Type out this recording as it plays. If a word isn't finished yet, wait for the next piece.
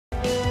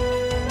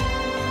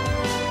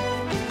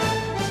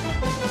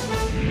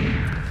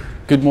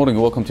Good morning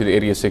and welcome to the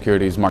AUDUSD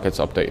Securities Markets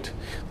Update.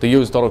 The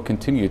US dollar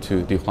continued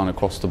to decline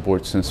across the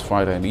board since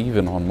Friday and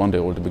even on Monday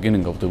or the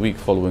beginning of the week,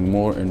 following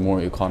more and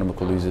more economic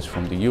releases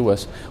from the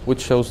US,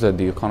 which shows that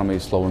the economy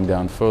is slowing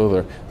down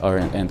further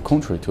and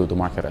contrary to the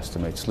market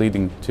estimates,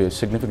 leading to a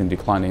significant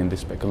decline in the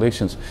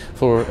speculations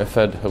for a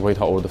Fed rate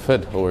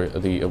hike or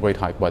the rate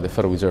hike by the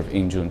Federal Reserve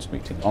in June's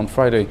meeting. On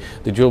Friday,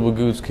 the durable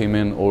goods came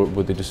in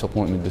with a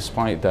disappointment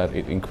despite that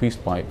it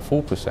increased by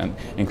 4%,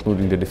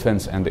 including the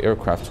defense and the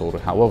aircraft order.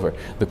 However,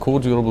 the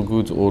core durable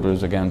goods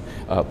orders again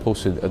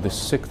posted the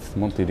sixth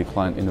monthly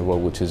decline in a row,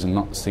 which is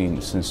not seen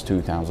since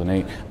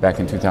 2008. Back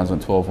in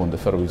 2012, when the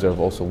Federal Reserve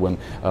also when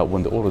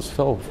the orders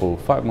fell for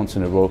 5 months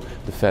in a row,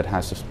 the Fed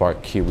has to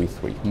spark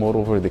QE3.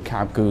 Moreover, the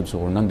cap goods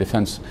or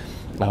non-defense,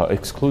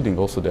 excluding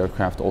also the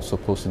aircraft, also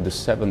posted the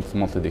seventh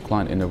monthly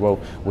decline in a row,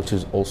 which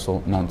is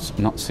also not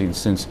seen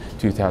since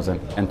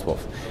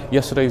 2012.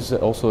 Yesterday's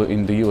also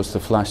in the US, the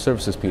flash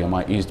services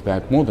PMI eased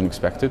back more than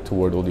expected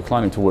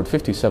declining toward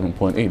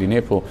 57.8 in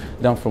April,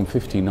 down from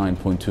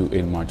 59.2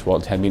 in March, while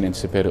it had been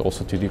anticipated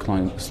also to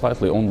decline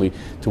slightly only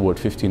toward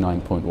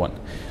 59.1.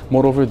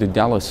 Moreover, the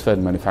Dallas Fed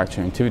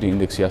Manufacturing Activity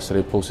Index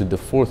yesterday posted the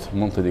fourth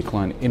monthly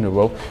decline in a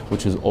row,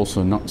 which is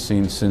also not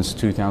seen since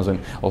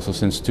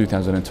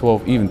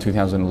 2012, even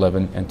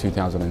 2011 and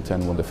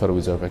 2010, when the Federal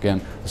Reserve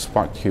again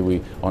sparked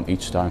QE on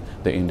each time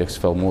the index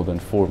fell more than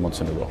 4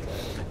 months in a row.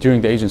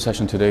 During the Asian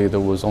session today, there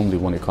was only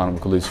one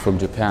economic release from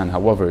Japan.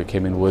 However, it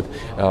came in with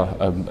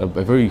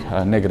very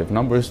negative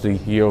numbers. The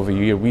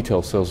year-over-year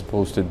retail sales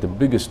posted the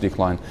biggest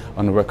decline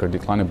on the record,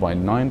 declining by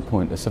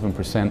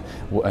 9.7%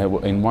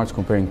 in March,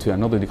 comparing to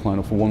another decline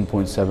of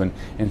 1.7%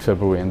 in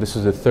February. And this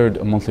is the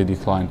third monthly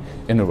decline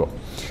in a row.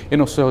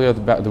 In Australia,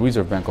 the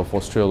Reserve Bank of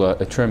Australia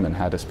Chairman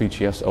had a speech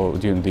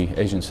during the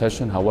Asian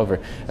session. However,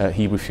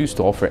 he refused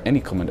to offer any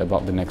comment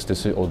about the next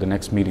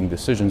meeting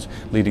decisions,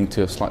 leading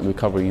to a slight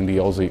recovery in the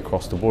Aussie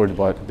across the board.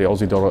 But the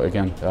Aussie dollar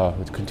again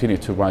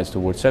continued to rise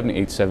towards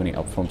 78.70,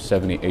 up from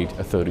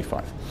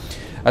 78.35.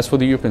 As for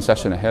the European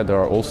session ahead, there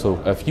are also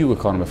a few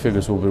economic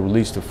figures will be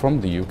released from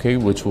the UK,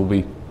 which will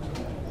be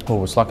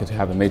was likely to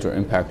have a major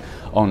impact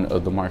on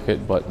the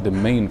market, but the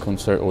main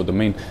concern or the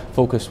main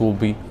focus will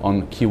be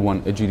on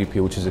Q1 GDP,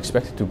 which is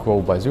expected to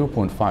grow by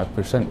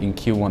 0.5% in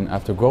Q1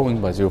 after growing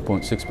by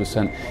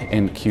 0.6%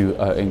 in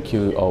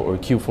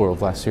Q4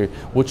 of last year,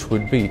 which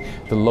would be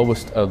the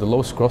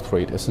lowest growth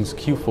rate since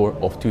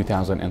Q4 of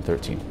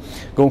 2013.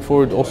 Going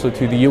forward, also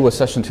to the US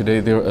session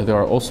today, there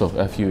are also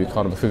a few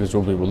economic figures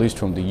will be released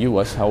from the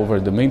US. However,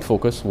 the main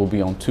focus will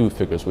be on two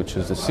figures, which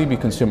is the CB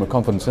Consumer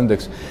Confidence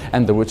Index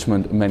and the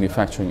Richmond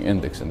Manufacturing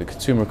Index. And the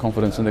Consumer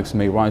Confidence Index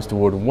may rise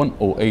toward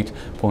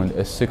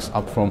 108.6,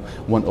 up from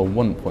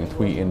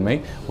 101.3 in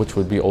May, which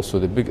would be also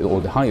the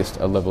highest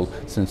level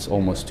since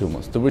almost 2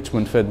 months. The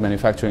Richmond Fed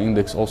Manufacturing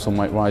Index also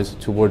might rise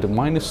toward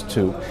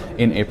 -2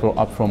 in April,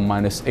 up from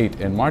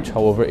 -8 in March.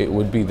 However, it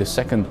would be the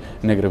second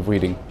negative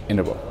reading in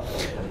a row.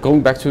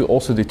 Going back to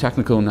also the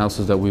technical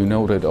analysis that we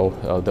noted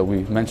that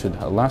we mentioned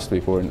last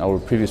week or in our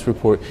previous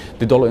report,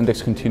 the dollar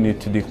index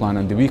continued to decline,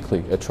 and the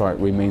weekly chart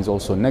remains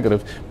also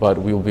negative, but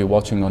we will be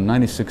watching on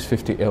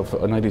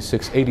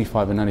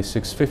 96.85 and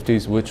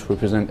 96.50s, which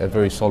represent a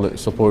very solid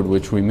support,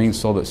 which remains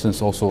solid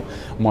since also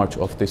March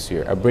of this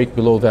year. A break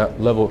below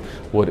that level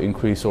would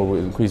increase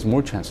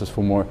more chances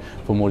for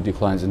more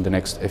declines in the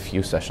next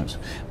few sessions.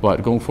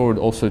 But going forward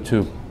also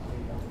to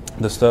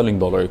the sterling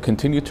dollar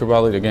continued to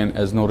rally again,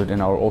 as noted in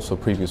our also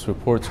previous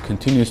reports,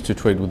 continues to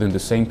trade within the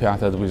same path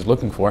that we was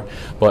looking for.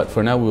 But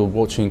for now, we're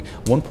watching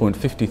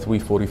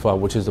 1.5345,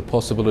 which is the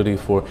possibility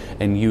for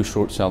a new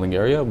short selling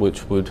area,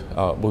 which would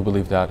we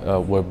believe that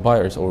where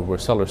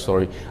sellers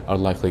are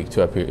likely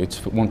to appear.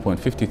 It's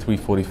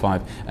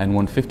 1.5345 and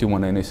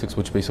 151.96,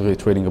 which basically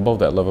trading above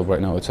that level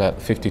right now. It's at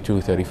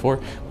 52.34,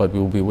 but we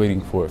will be waiting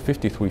for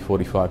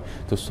 53.45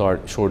 to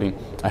start shorting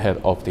ahead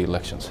of the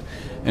elections.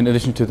 In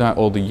addition to that,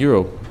 the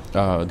euro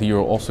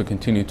also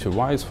continued to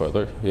rise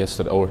further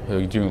yesterday,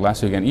 during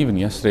last week, and even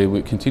yesterday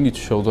we continued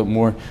to show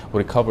more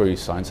recovery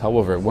signs.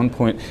 However,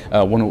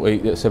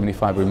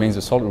 108.75 remains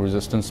a solid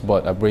resistance,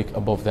 but a break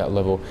above that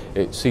level,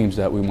 it seems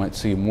that we might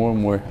see more and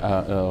more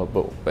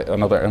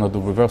another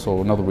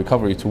reversal, another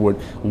recovery toward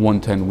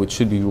 110, which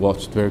should be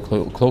watched very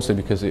closely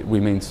because it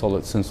remains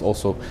solid since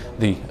also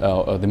the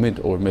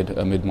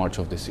mid-March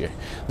of this year.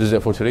 This is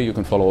it for today. You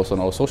can follow us on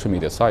our social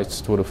media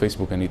sites, Twitter,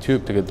 Facebook, and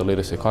YouTube to get the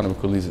latest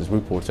economic releases,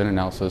 reports, and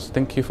analysis.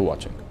 Thank you for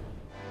watching.